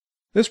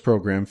This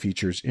program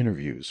features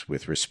interviews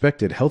with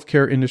respected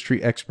healthcare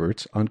industry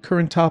experts on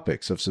current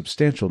topics of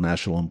substantial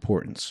national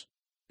importance.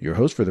 Your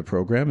host for the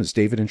program is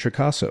David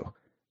Introcaso,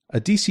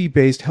 a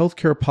DC-based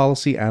healthcare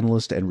policy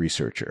analyst and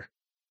researcher.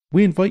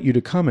 We invite you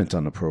to comment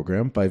on the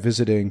program by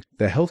visiting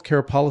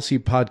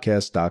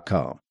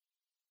thehealthcarepolicypodcast.com.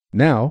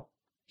 Now,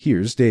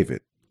 here's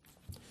David.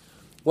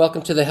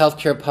 Welcome to the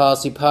Healthcare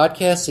Policy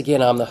Podcast.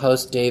 Again, I'm the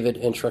host, David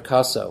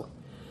Introcaso.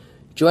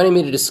 Joining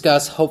me to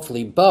discuss,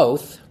 hopefully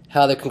both,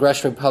 how the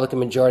congressional Republican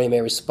majority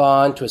may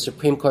respond to a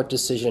Supreme Court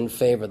decision in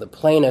favor of the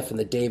plaintiff in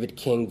the David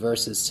King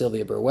versus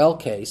Sylvia Burwell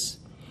case,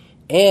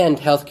 and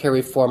healthcare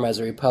reform as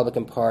a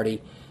Republican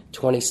Party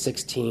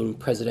 2016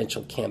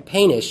 presidential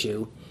campaign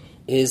issue,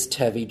 is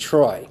Tevi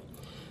Troy.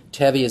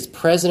 Tevi is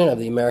president of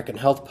the American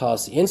Health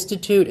Policy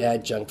Institute,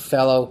 adjunct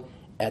fellow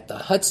at the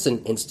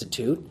Hudson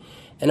Institute,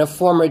 and a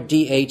former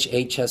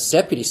DHHS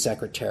deputy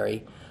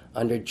secretary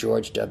under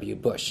George W.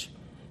 Bush.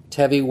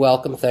 Tevi,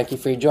 welcome. Thank you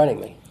for joining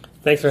me.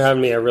 Thanks for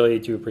having me. I really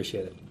do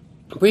appreciate it.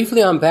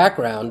 Briefly on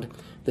background,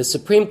 the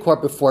Supreme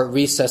Court, before it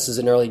recesses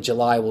in early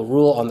July, will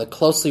rule on the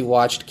closely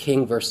watched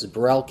King versus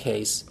Burwell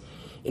case,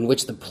 in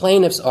which the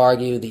plaintiffs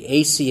argue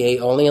the ACA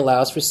only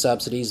allows for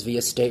subsidies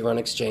via state-run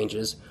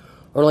exchanges,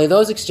 or only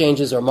those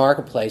exchanges or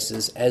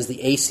marketplaces, as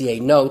the ACA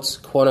notes,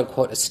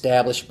 quote-unquote,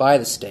 established by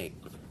the state.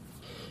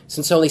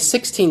 Since only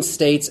 16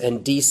 states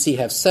and D.C.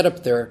 have set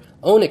up their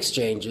own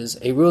exchanges,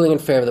 a ruling in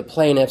favor of the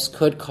plaintiffs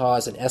could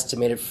cause an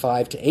estimated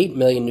 5 to 8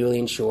 million newly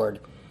insured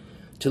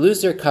to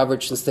lose their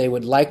coverage, since they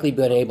would likely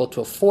be unable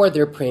to afford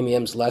their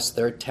premiums less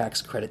their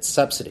tax credit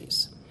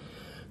subsidies.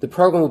 The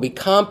program would be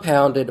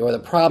compounded, or the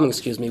problem,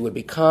 would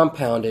be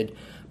compounded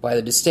by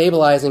the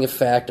destabilizing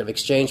effect of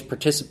exchange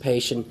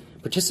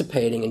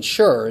participating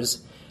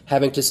insurers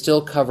having to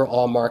still cover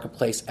all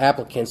marketplace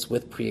applicants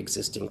with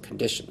pre-existing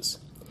conditions.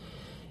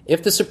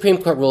 If the Supreme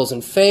Court rules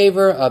in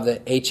favor of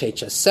the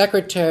HHS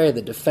Secretary,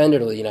 the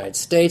defendant, or the United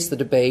States, the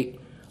debate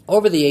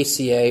over the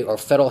ACA or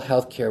federal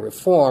health care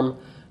reform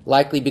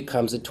likely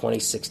becomes a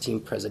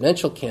 2016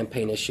 presidential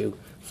campaign issue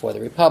for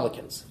the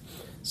Republicans.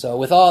 So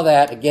with all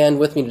that, again,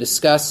 with me to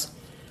discuss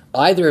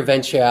either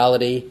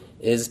eventuality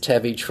is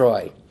Tevi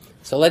Troy.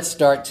 So let's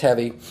start,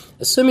 Tevi.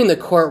 Assuming the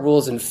court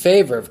rules in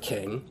favor of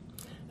King,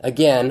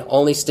 again,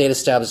 only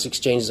state-established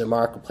exchanges or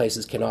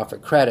marketplaces can offer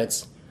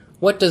credits.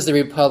 What does the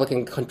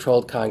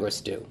Republican-controlled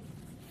Congress do?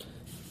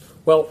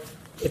 Well,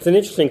 it's an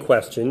interesting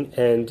question,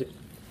 and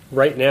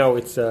right now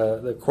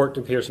the court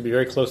appears to be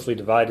very closely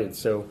divided,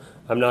 so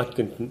I'm not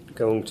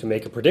going to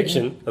make a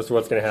prediction as to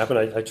what's going to happen.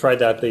 I tried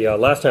that the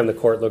last time the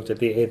court looked at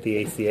the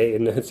ACA,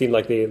 and it seemed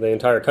like the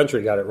entire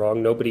country got it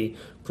wrong. Nobody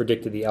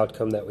predicted the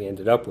outcome that we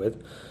ended up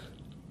with.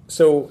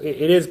 So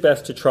it is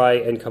best to try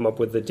and come up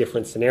with the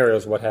different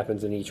scenarios, what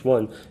happens in each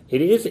one.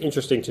 It is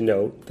interesting to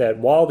note that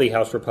while the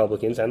House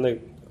Republicans and the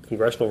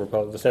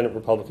Senate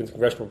Republicans,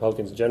 congressional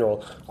Republicans in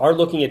general, are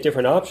looking at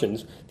different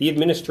options, the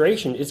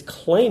administration is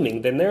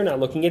claiming that they're not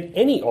looking at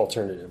any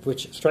alternative,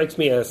 which strikes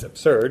me as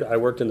absurd. I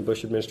worked in the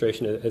Bush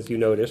administration, as you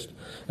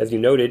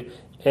noted,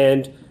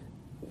 and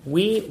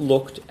we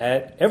looked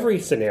at every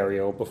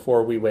scenario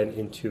before we went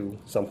into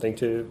something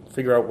to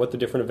figure out what the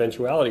different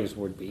eventualities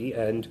would be.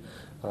 And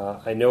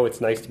I know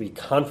it's nice to be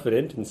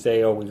confident and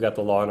say, oh, we've got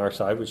the law on our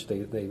side, which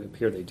they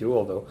appear they do,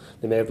 although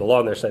they may have the law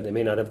on their side. They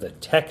may not have the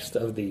text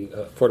of the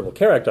Affordable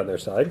Care Act on their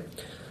side.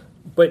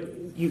 But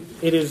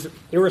it is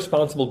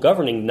irresponsible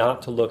governing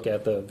not to look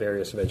at the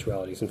various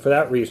eventualities. And for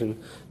that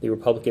reason, the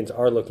Republicans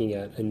are looking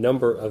at a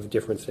number of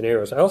different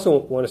scenarios. I also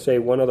want to say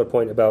one other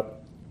point about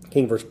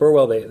King versus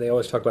Burwell. They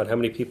always talk about how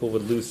many people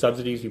would lose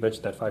subsidies. You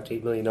mentioned that 5 to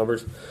 8 million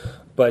numbers.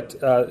 But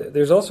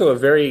there's also a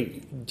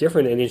very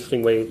different and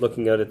interesting way of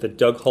looking at it that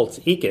Doug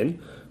Holtz-Eakin,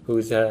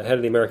 who's head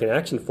of the American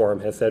Action Forum,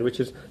 has said, which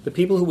is the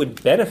people who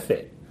would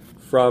benefit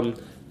from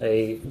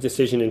a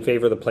decision in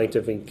favor of the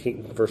plaintiff in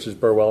King versus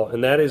Burwell,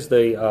 and that is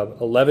the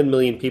 11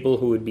 million people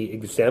who would be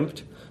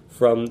exempt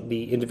from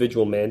the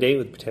individual mandate,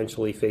 with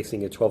potentially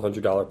facing a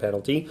 $1,200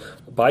 penalty.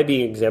 By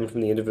being exempt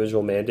from the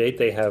individual mandate,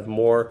 they have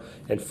more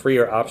and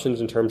freer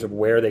options in terms of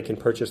where they can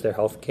purchase their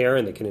health care,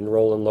 and they can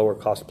enroll in lower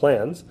cost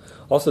plans.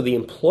 Also, the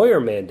employer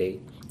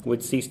mandate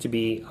would cease to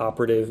be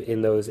operative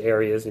in those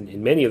areas,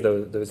 in many of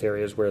those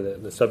areas where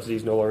the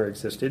subsidies no longer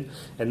existed.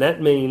 And that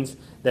means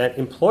that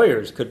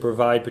employers could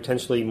provide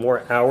potentially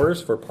more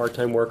hours for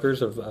part-time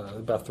workers, of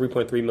about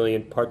 3.3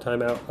 million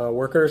part-time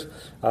workers.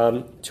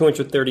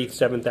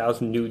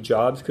 237,000 new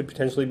jobs could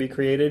potentially be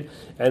created.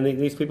 And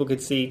these people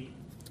could see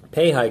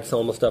pay hikes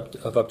almost up to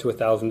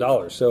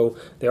 $1,000. So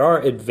there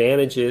are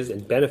advantages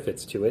and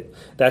benefits to it.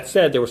 That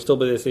said, there will still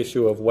be this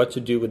issue of what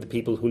to do with the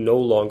people who no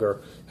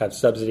longer have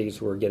subsidies,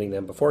 who are getting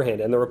them beforehand.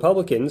 And the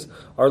Republicans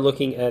are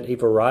looking at a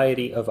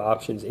variety of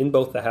options in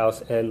both the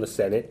House and the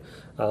Senate.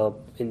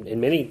 In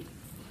many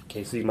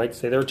cases, you might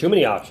say there are too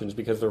many options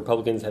because the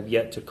Republicans have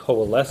yet to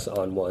coalesce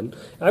on one.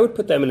 I would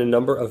put them in a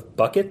number of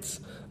buckets.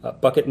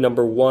 Bucket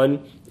number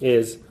one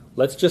is,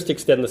 let's just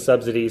extend the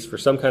subsidies for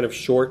some kind of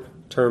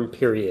short-term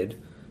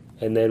period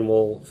and then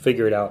we'll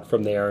figure it out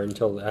from there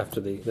until after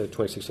the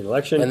 2016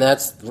 election. And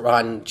that's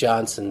Ron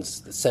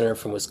Johnson's, the senator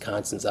from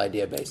Wisconsin's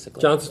idea,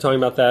 basically. Johnson's talking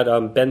about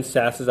that. Ben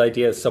Sass's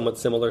idea is somewhat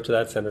similar to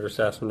that, Senator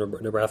Sass from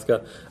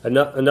Nebraska.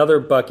 Another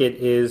bucket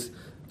is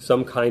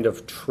some kind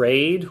of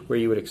trade where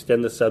you would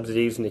extend the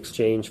subsidies in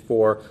exchange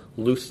for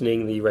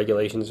loosening the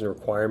regulations and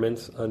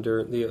requirements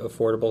under the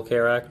Affordable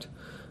Care Act.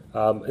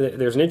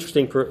 There's an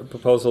interesting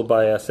proposal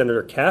by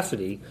Senator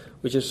Cassidy,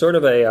 which is sort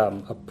of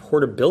a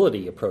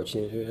portability approach.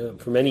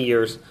 For many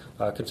years,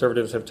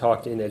 conservatives have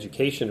talked in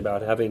education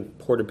about having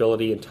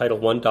portability, and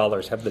Title I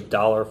dollars have the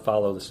dollar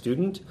follow the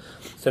student.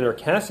 Senator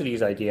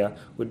Cassidy's idea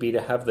would be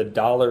to have the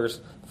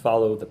dollars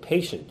follow the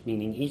patient,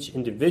 meaning each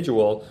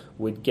individual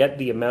would get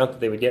the amount that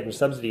they would get in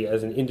subsidy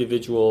as an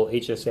individual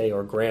HSA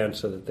or grant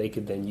so that they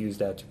could then use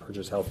that to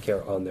purchase health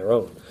care on their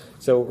own.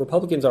 So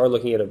Republicans are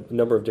looking at a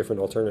number of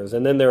different alternatives.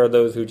 And then there are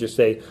those who just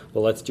say,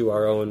 well, let's do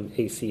our own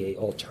ACA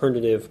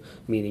alternative,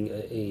 meaning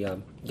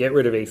get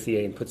rid of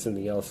ACA and put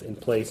something else in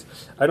place.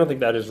 I don't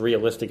think that is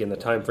realistic in the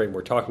time frame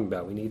we're talking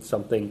about. We need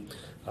something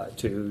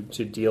to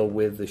deal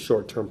with the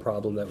short-term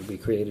problem that would be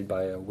created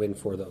by a win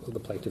for the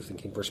plaintiffs in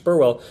King v.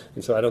 Burwell.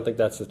 And so I don't think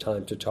that's the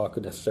time to talk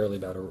necessarily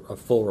about a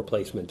full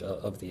replacement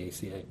of the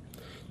ACA.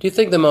 Do you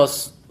think the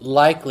most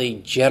likely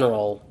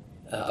general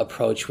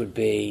approach would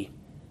be,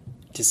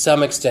 to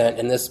some extent,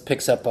 and this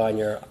picks up on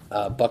your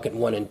bucket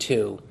 1 and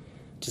 2,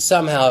 to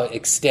somehow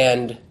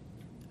extend,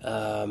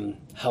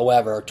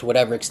 however, to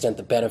whatever extent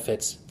the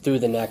benefits through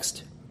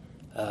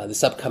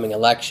this upcoming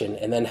election,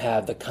 and then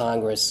have the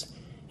Congress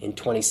in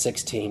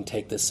 2016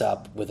 take this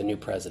up with a new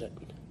president?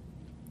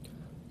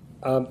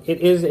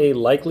 It is a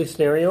likely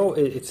scenario.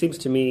 It seems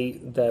to me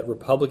that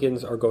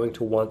Republicans are going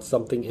to want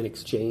something in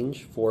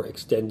exchange for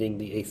extending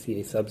the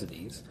ACA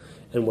subsidies.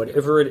 And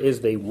whatever it is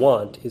they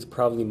want is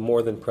probably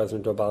more than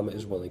President Obama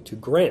is willing to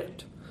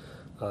grant.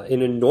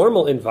 In a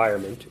normal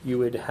environment, you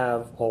would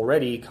have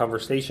already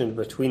conversation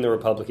between the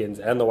Republicans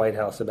and the White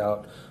House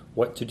about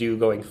what to do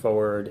going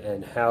forward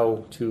and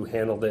how to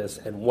handle this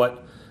and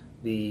what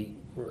the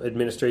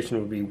administration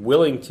would be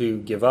willing to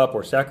give up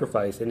or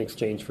sacrifice in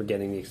exchange for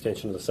getting the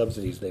extension of the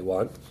subsidies they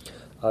want.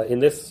 In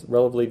this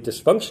relatively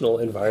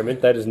dysfunctional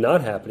environment, that is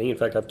not happening. In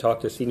fact, I've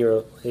talked to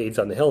senior aides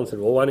on the Hill and said,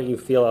 well, why don't you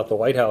feel out the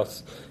White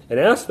House and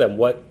ask them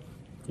what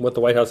the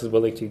White House is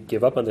willing to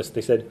give up on this?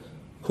 They said,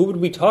 who would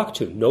we talk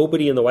to?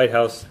 Nobody in the White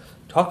House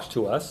talks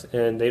to us,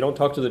 and they don't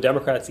talk to the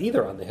Democrats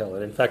either on the Hill.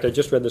 And in fact, I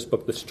just read this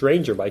book, The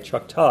Stranger, by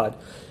Chuck Todd,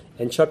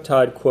 and Chuck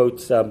Todd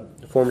quotes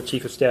former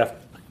Chief of Staff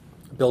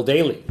Bill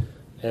Daley.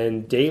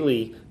 And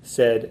Daley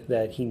said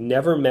that he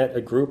never met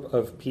a group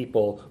of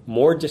people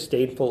more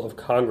disdainful of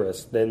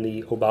Congress than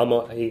the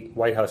Obama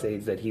White House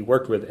aides that he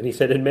worked with. And he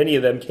said, and many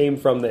of them came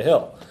from the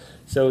Hill.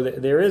 So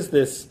there is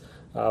this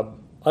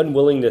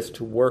unwillingness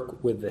to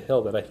work with the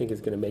Hill that I think is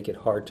going to make it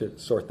hard to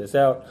sort this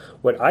out.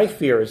 What I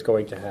fear is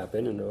going to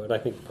happen, and what I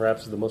think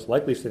perhaps is the most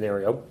likely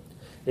scenario,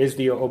 is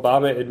the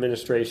Obama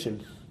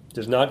administration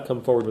does not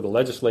come forward with a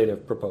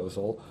legislative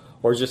proposal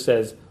or just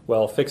says,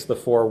 well, fix the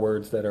 4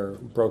 words that are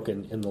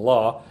broken in the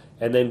law,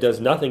 and then does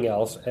nothing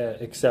else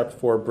except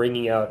for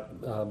bringing out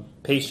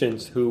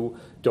patients who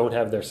don't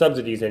have their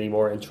subsidies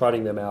anymore and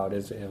trotting them out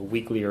as a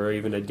weekly or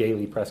even a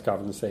daily press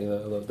conference saying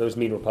those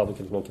mean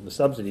Republicans won't give the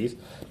subsidies.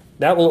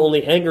 That will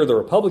only anger the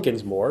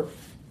Republicans more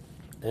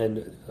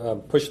and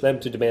push them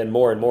to demand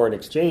more and more in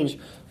exchange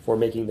for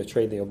making the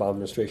trade the Obama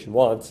administration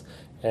wants.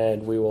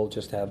 And we will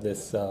just have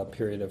this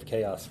period of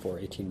chaos for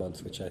 18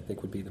 months, which I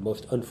think would be the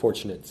most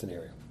unfortunate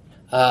scenario.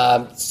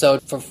 So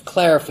for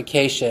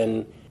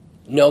clarification,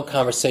 no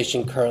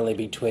conversation currently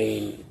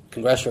between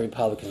congressional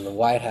Republicans and the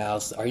White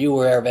House. Are you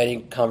aware of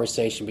any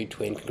conversation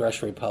between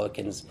congressional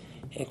Republicans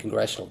and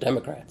congressional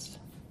Democrats?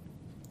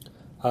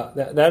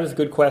 That is a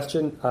good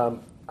question.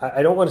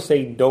 I don't want to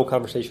say no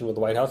conversation with the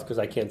White House because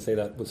I can't say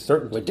that with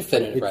certainty. With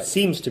definitive, it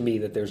seems to me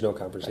that there's no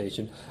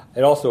conversation. Right.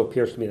 It also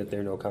appears to me that there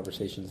are no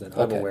conversations that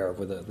I'm aware of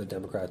with the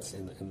Democrats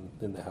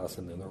in the House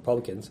and the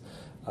Republicans.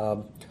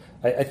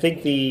 I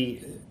think the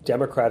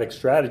Democratic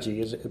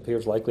strategy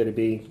appears likely to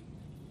be,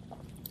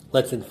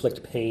 let's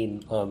inflict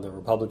pain on the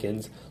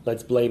Republicans.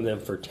 Let's blame them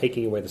for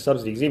taking away the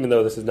subsidies, even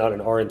though this is not an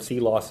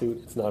RNC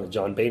lawsuit. It's not a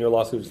John Boehner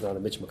lawsuit. It's not a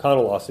Mitch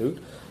McConnell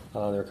lawsuit.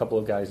 There are a couple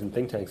of guys in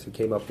think tanks who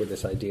came up with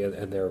this idea,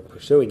 and they're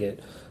pursuing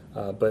it.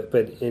 But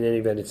in any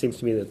event, it seems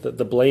to me that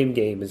the blame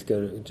game is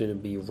going to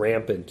be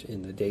rampant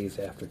in the days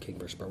after King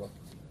v. Burwell.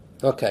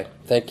 Okay,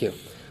 thank you.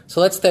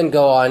 So let's then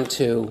go on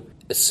to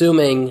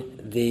assuming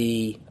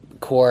the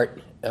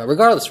court,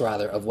 regardless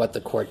rather of what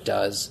the court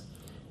does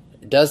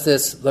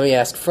this, let me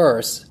ask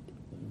first,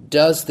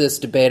 does this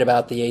debate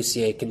about the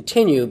ACA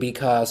continue?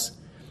 Because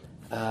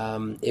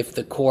if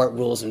the court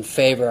rules in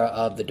favor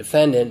of the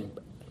defendant,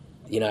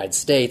 the United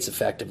States,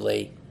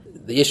 effectively,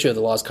 the issue of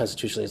the law is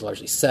constitutionally is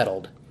largely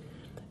settled.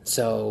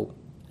 So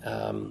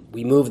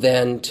we move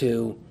then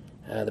to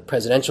the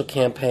presidential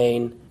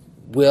campaign.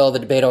 Will the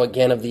debate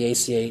again of the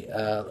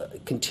ACA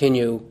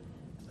continue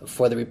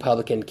for the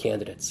Republican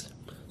candidates?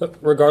 Look,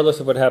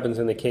 regardless of what happens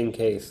in the King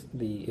case,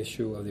 the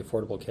issue of the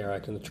Affordable Care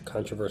Act and the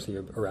controversy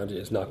around it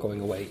is not going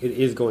away. It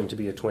is going to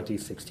be a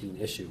 2016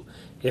 issue.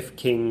 If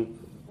King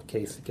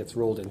case gets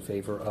ruled in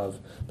favor of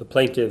the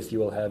plaintiffs, you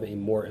will have a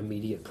more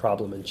immediate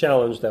problem and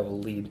challenge that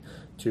will lead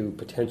to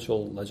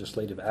potential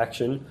legislative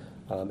action.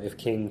 If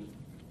King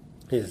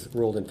is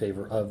ruled in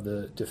favor of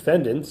the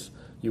defendants,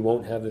 you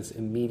won't have this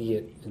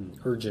immediate and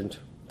urgent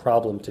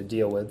problem to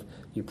deal with.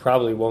 You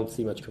probably won't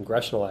see much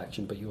congressional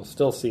action, but you will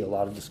still see a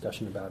lot of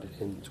discussion about it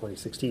in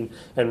 2016.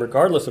 And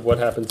regardless of what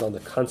happens on the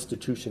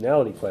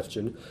constitutionality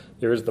question,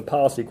 there is the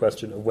policy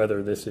question of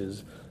whether this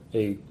is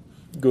a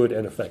good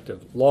and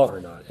effective law or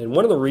not. And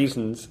one of the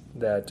reasons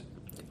that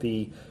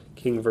the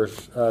King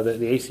versus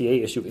the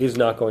ACA issue is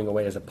not going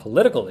away as a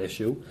political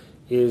issue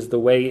is the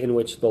way in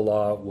which the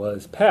law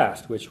was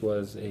passed, which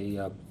was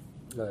a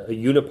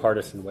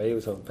unipartisan way. It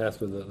was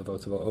passed with the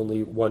votes of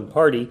only one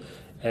party,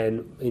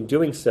 and in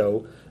doing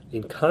so,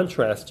 in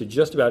contrast to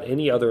just about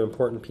any other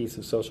important piece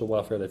of social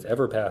welfare that's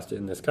ever passed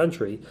in this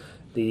country,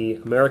 the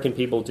American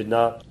people did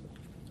not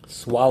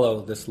swallow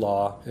this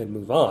law and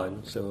move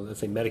on. So let's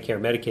say Medicare,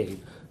 Medicaid,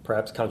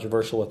 perhaps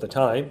controversial at the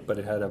time, but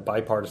it had a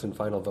bipartisan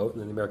final vote,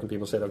 and then the American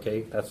people said,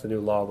 okay, that's the new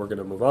law, we're going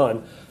to move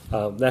on.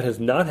 That has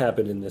not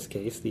happened in this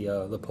case.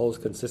 The polls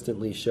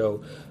consistently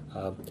show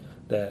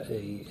that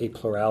a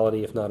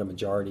plurality, if not a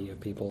majority, of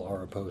people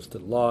are opposed to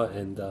the law,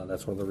 and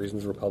that's one of the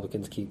reasons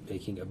Republicans keep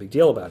making a big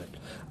deal about it.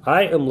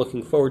 I am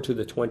looking forward to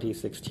the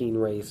 2016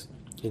 race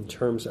in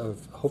terms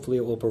of, hopefully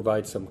it will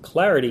provide some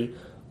clarity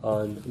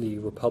on the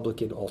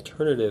Republican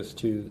alternatives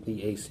to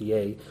the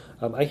ACA.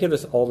 I hear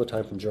this all the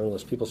time from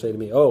journalists. People say to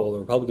me, oh, well, the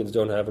Republicans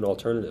don't have an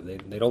alternative.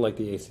 They don't like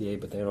the ACA,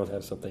 but they don't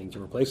have something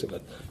to replace it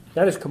with.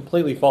 That is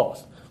completely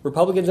false.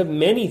 Republicans have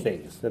many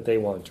things that they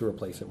want to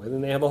replace it with,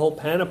 and they have a whole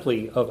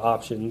panoply of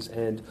options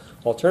and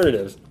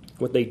alternatives.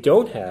 What they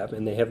don't have,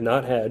 and they have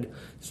not had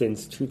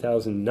since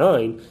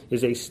 2009,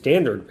 is a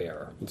standard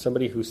bearer, and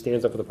somebody who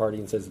stands up for the party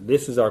and says,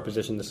 this is our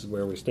position, this is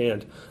where we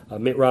stand.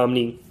 Mitt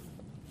Romney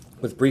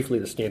was briefly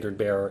the standard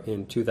bearer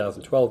in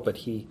 2012, but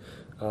he,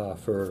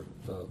 for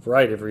a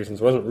variety of reasons,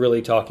 wasn't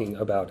really talking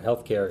about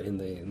health care in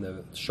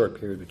the short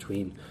period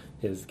between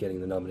his getting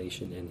the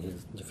nomination and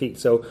his defeat.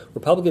 So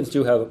Republicans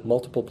do have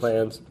multiple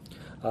plans.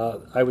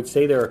 I would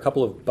say there are a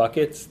couple of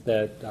buckets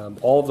that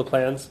all of the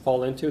plans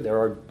fall into. There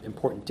are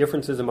important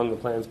differences among the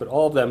plans, but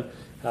all of them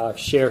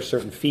share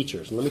certain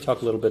features. And let me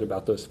talk a little bit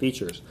about those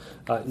features.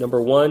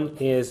 Number one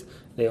is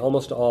they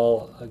almost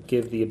all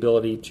give the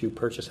ability to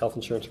purchase health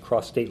insurance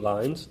across state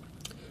lines.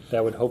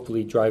 That would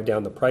hopefully drive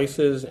down the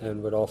prices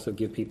and would also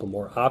give people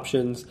more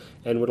options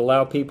and would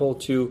allow people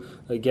to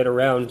get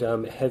around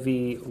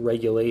heavy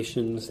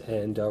regulations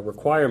and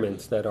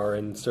requirements that are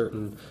in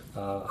certain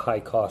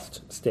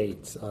high-cost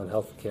states on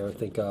health care.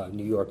 Think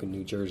New York and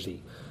New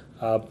Jersey.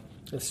 The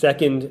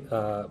second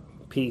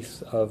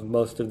piece of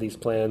most of these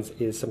plans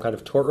is some kind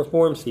of tort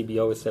reform.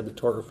 CBO has said the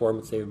tort reform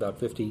would save about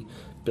 $50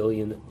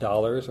 billion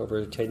over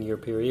a 10-year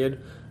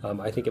period.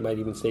 I think it might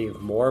even save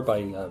more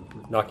by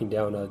knocking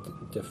down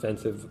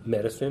defensive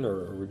medicine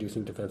or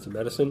reducing defensive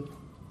medicine,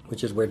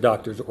 which is where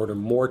doctors order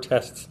more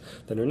tests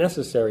than are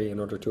necessary in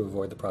order to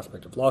avoid the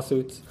prospect of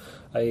lawsuits.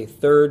 A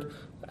third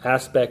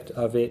aspect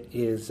of it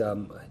is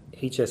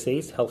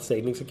HSAs, health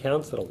savings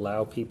accounts, that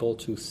allow people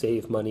to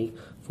save money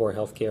for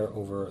health care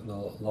over the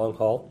long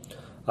haul.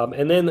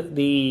 And then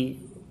the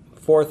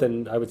fourth,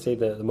 and I would say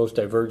the most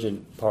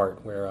divergent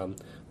part, where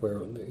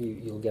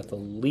you'll get the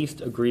least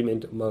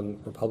agreement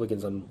among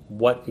Republicans on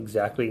what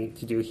exactly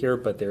to do here,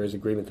 but there is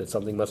agreement that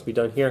something must be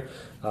done here.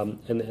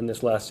 And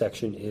this last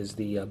section is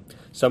the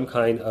some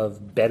kind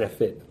of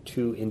benefit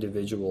to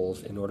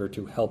individuals in order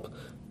to help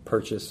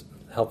purchase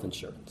health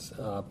insurance.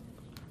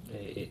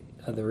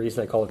 The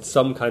reason I call it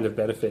some kind of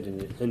benefit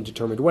in an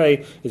indeterminate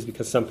way is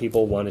because some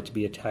people want it to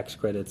be a tax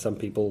credit, some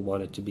people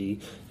want it to be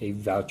a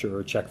voucher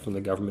or a check from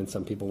the government,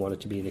 some people want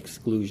it to be an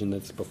exclusion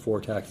that's before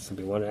taxes, some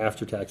people want it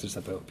after taxes,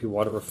 some people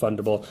want it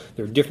refundable.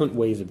 There are different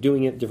ways of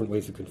doing it, different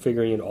ways of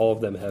configuring it. All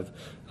of them have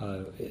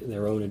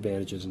their own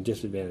advantages and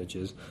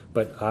disadvantages.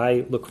 But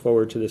I look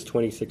forward to this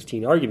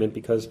 2016 argument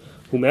because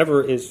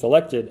whomever is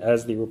selected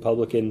as the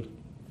Republican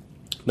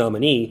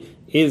nominee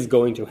is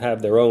going to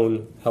have their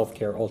own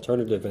healthcare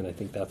alternative, and I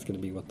think that's going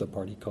to be what the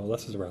party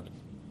coalesces around.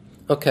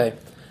 Okay.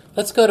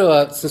 Let's go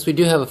to, since we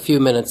do have a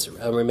few minutes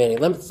remaining,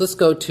 let's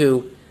go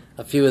to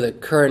a few of the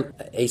current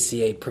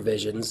ACA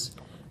provisions,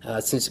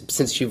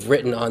 since you've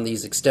written on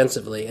these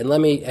extensively. And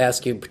let me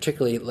ask you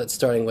particularly,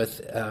 starting with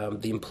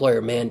the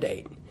employer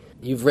mandate.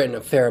 You've written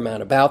a fair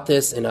amount about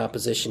this in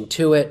opposition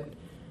to it,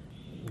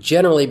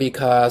 generally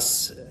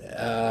because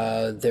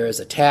there is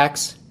a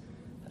tax.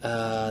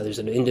 There's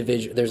an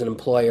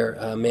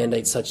employer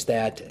mandate such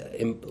that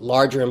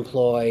larger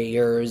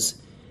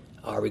employers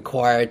are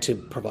required to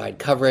provide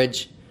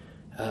coverage.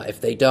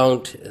 If they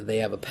don't, they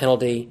have a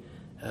penalty.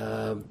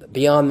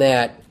 Beyond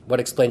that, what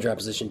explains your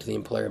opposition to the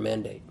employer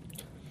mandate?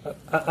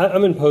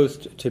 I'm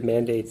opposed to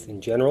mandates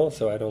in general,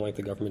 so I don't like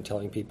the government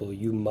telling people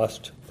you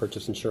must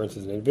purchase insurance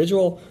as an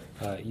individual,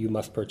 you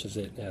must purchase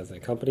it as a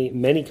company.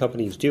 Many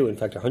companies do. In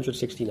fact,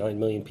 169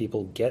 million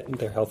people get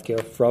their health care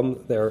from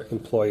their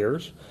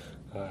employers.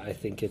 I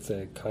think it's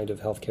a kind of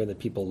health care that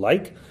people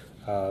like.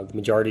 The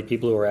majority of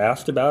people who are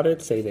asked about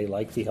it say they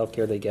like the health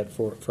care they get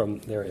from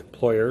their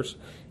employers.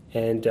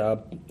 And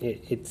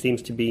it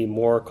seems to be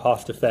more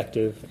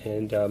cost-effective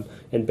and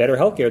better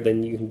healthcare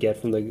than you can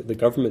get from the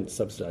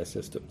government-subsidized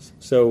systems.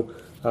 So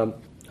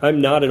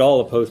I'm not at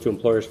all opposed to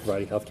employers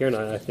providing healthcare, and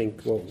I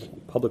think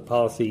public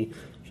policy,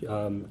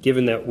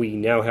 given that we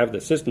now have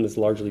the system that's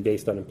largely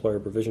based on employer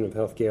provision of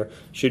healthcare,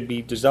 should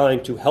be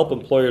designed to help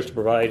employers to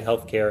provide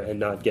healthcare and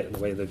not get in the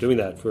way they're doing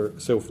that.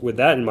 So with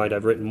that in mind,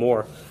 I've written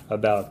more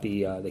about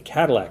the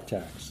Cadillac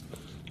tax,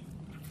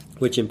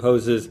 which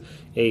imposes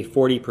a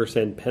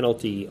 40%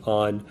 penalty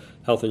on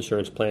health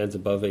insurance plans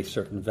above a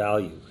certain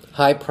value.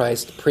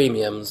 High-priced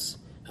premiums,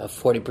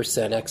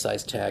 40%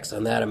 excise tax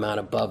on that amount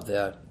above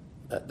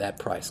that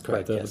price,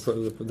 correct? Right, yes.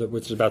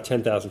 Which is about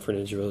 $10,000 for an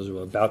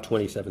individual, about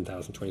 $27,000,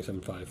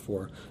 $27,500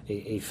 for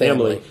a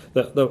family.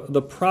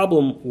 The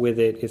problem with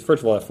it is,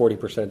 first of all, at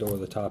 40% over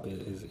the top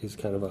is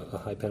kind of a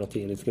high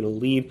penalty, and it's going to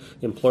lead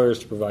employers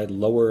to provide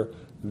lower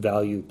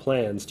value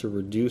plans to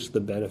reduce the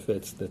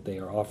benefits that they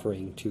are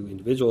offering to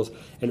individuals.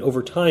 And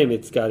over time,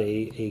 it's got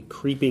a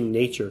creeping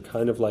nature,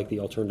 kind of like the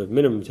alternative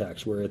minimum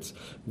tax, where it's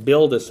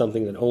billed as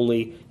something that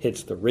only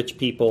hits the rich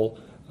people.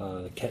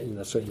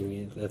 That's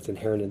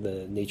inherent in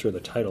the nature of the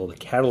title, the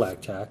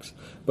Cadillac tax.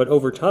 But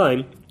over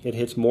time, it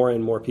hits more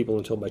and more people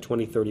until by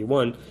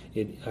 2031,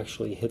 it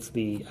actually hits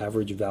the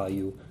average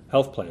value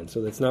health plan.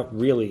 So it's not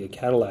really a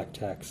Cadillac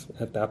tax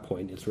at that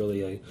point. It's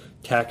really a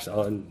tax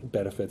on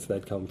benefits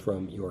that come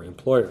from your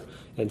employer.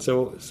 And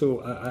so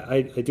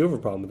I do have a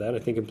problem with that. I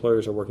think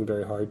employers are working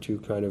very hard to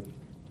kind of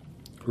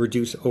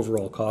reduce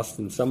overall costs,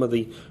 and some of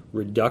the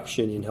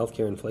reduction in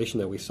healthcare inflation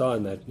that we saw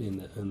in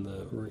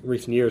the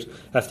recent years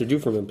has to do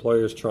from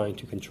employers trying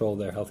to control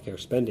their healthcare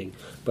spending.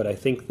 But I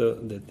think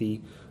that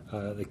the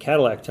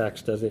Cadillac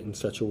tax does it in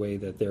such a way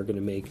that they're going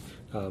to make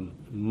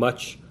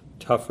much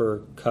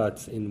tougher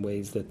cuts in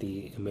ways that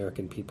the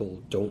American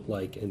people don't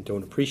like and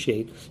don't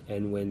appreciate.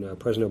 And when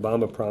President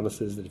Obama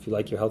promises that if you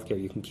like your health care,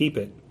 you can keep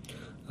it,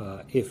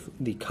 if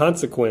the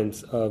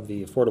consequence of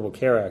the Affordable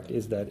Care Act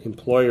is that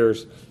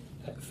employers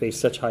face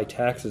such high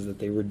taxes that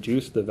they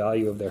reduce the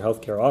value of their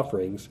health care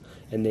offerings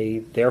and they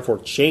therefore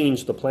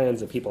change the plans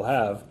that people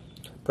have,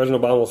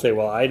 President Obama will say,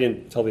 well, I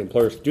didn't tell the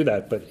employers to do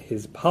that, but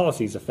his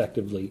policies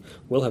effectively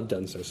will have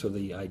done so. So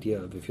the idea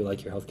of if you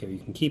like your health care, you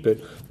can keep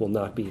it will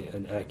not be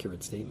an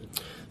accurate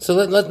statement. So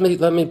let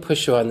me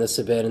push you on this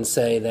a bit and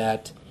say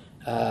that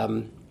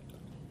the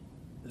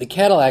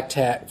Cadillac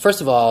tax,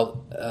 first of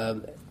all,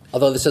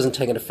 although this doesn't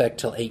take an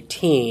effect till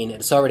 2018,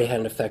 it's already had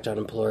an effect on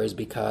employers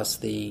because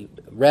the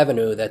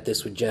revenue that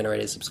this would generate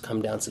has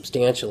come down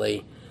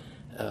substantially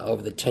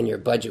over the 10-year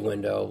budget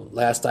window.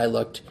 Last I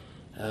looked,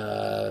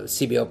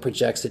 CBO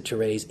projects it to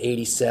raise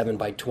 87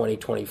 by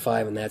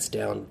 2025, and that's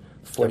down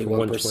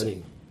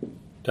 41%.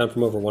 Down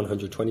from over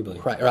 120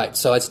 billion. Right.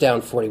 So it's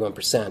down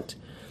 41%.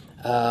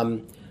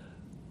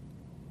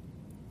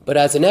 But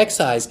as an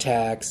excise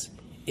tax,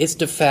 it's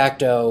de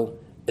facto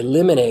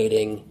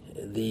eliminating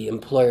the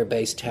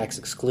employer-based tax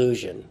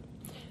exclusion.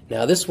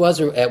 Now, this was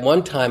at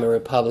one time a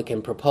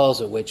Republican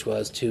proposal, which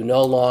was to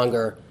no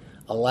longer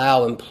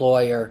allow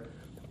employer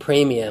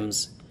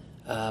premiums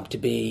to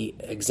be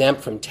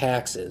exempt from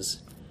taxes.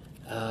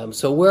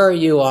 So where are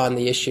you on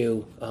the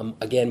issue,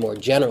 again, more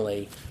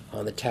generally,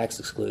 on the tax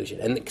exclusion?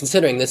 And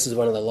considering this is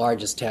one of the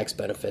largest tax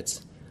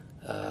benefits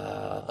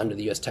under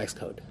the U.S. tax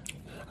code.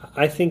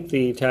 I think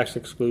the tax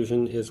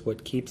exclusion is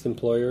what keeps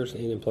employers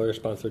in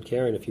employer-sponsored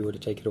care, and if you were to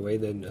take it away,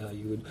 then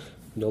you would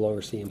no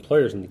longer see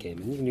employers in the game.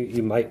 And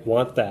you might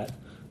want that,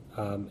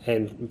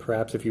 and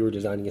perhaps if you were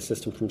designing a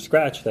system from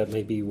scratch, that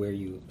may be where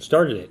you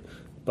started it.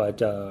 But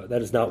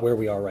that is not where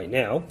we are right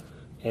now,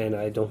 and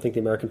I don't think the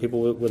American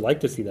people would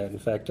like to see that. In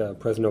fact,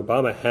 President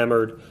Obama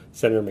hammered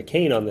Senator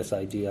McCain on this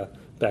idea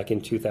back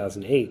in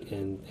 2008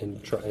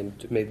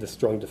 and made the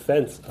strong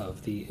defense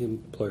of the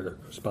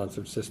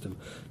employer-sponsored system.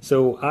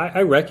 So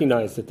I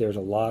recognize that there's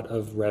a lot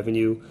of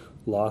revenue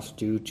lost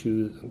due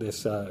to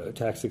this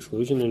tax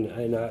exclusion,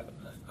 and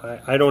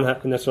I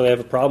don't necessarily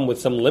have a problem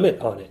with some limit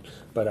on it,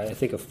 but I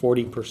think a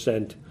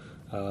 40%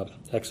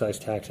 excise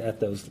tax at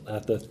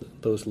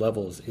those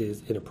levels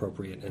is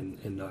inappropriate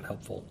and not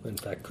helpful. In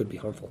fact, could be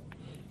harmful.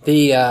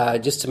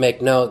 Just to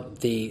make note,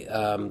 the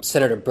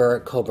Senator Burr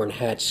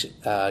Coburn-Hatch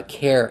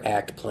CARE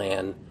Act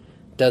plan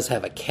does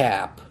have a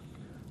cap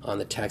on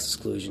the tax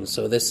exclusion,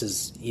 so this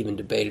is even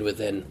debated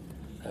within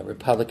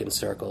Republican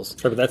circles.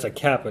 Sure, but that's a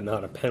cap and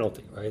not a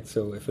penalty, right?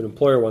 So if an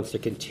employer wants to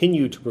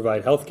continue to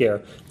provide health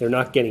care, they're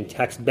not getting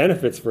tax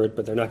benefits for it,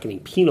 but they're not getting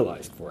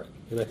penalized for it.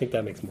 And I think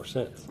that makes more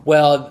sense.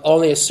 Well,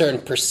 only a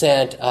certain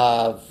percent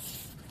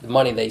of the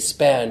money they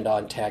spend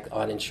on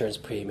insurance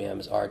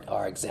premiums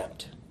are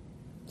exempt.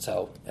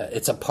 So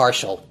it's a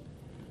partial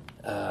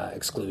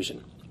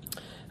exclusion.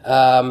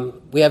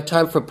 We have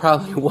time for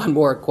probably one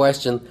more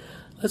question.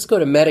 Let's go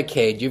to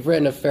Medicaid. You've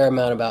written a fair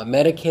amount about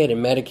Medicaid,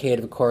 and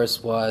Medicaid, of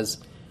course, was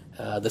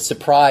the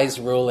surprise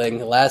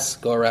ruling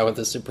last go-around with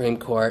the Supreme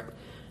Court.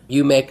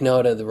 You make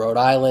note of the Rhode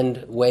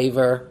Island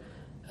waiver.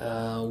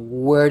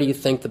 Where do you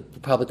think the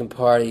Republican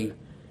Party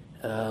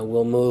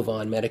will move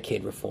on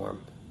Medicaid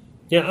reform?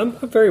 Yeah, I'm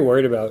very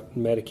worried about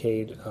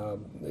Medicaid.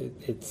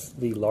 It's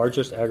the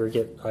largest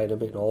aggregate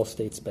item in all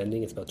state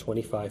spending. It's about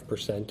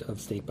 25% of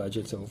state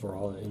budgets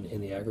overall in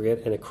the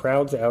aggregate, and it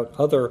crowds out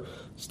other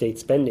state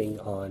spending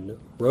on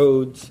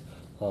roads,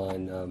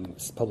 on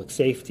public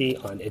safety,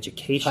 on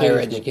education. Higher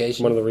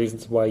education. One of the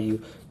reasons why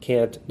you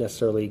can't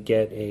necessarily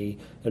get an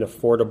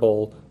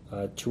affordable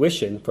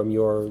tuition from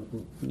your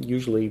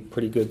usually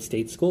pretty good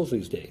state schools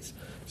these days.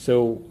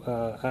 So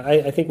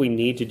I think we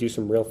need to do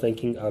some real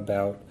thinking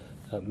about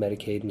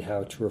Medicaid and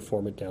how to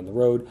reform it down the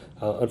road.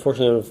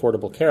 Unfortunately, on the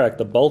Affordable Care Act,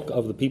 the bulk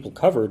of the people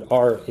covered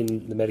are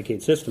in the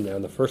Medicaid system now.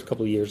 In the first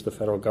couple of years, the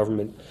federal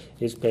government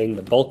is paying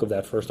the bulk of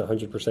that first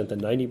 100%, then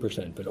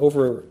 90%. But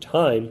over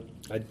time,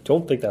 I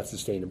don't think that's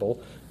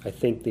sustainable. I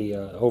think the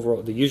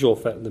usual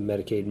the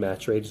Medicaid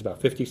match rate is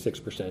about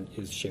 56%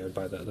 is shared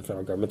by the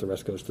federal government. The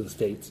rest goes to the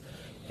states.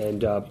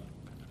 And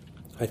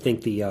I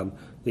think the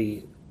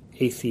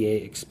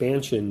ACA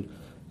expansion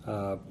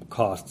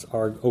costs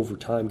are over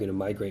time going to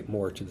migrate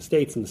more to the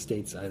states, and the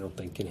states I don't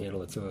think can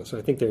handle it. So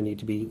I think there need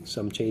to be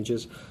some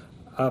changes.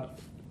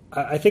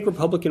 I think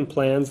Republican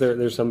plans,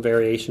 there's some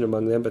variation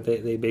among them, but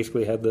they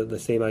basically have the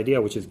same idea,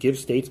 which is give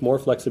states more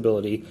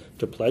flexibility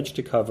to pledge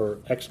to cover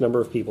X number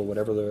of people,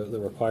 whatever the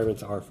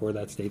requirements are for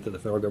that state that the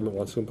federal government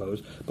wants to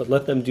impose, but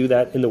let them do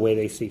that in the way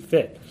they see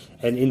fit.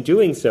 And in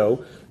doing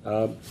so,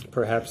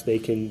 perhaps they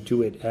can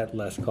do it at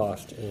less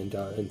cost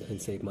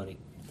and save money.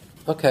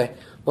 Okay.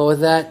 Well,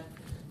 with that,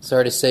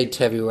 sorry to say,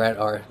 Tevi, we're at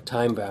our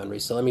time boundary,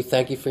 so let me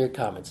thank you for your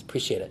comments.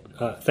 Appreciate it.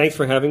 Thanks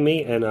for having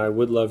me, and I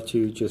would love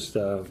to just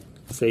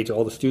say to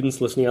all the students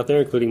listening out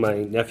there, including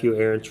my nephew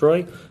Aaron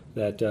Troy,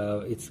 that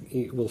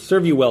it will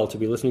serve you well to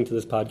be listening to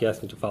this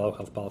podcast and to follow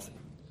health policy.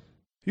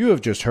 You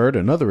have just heard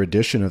another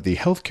edition of the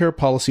Healthcare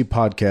Policy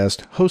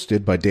Podcast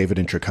hosted by David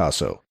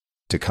Intricasso.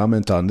 To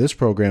comment on this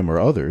program or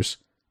others,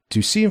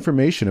 to see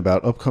information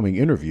about upcoming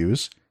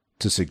interviews,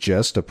 to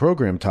suggest a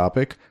program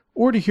topic,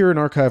 or to hear an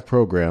archive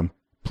program,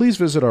 please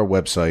visit our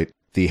website,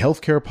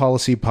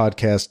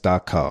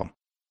 thehealthcarepolicypodcast.com.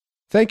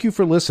 Thank you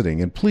for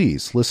listening, and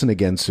please listen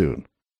again soon.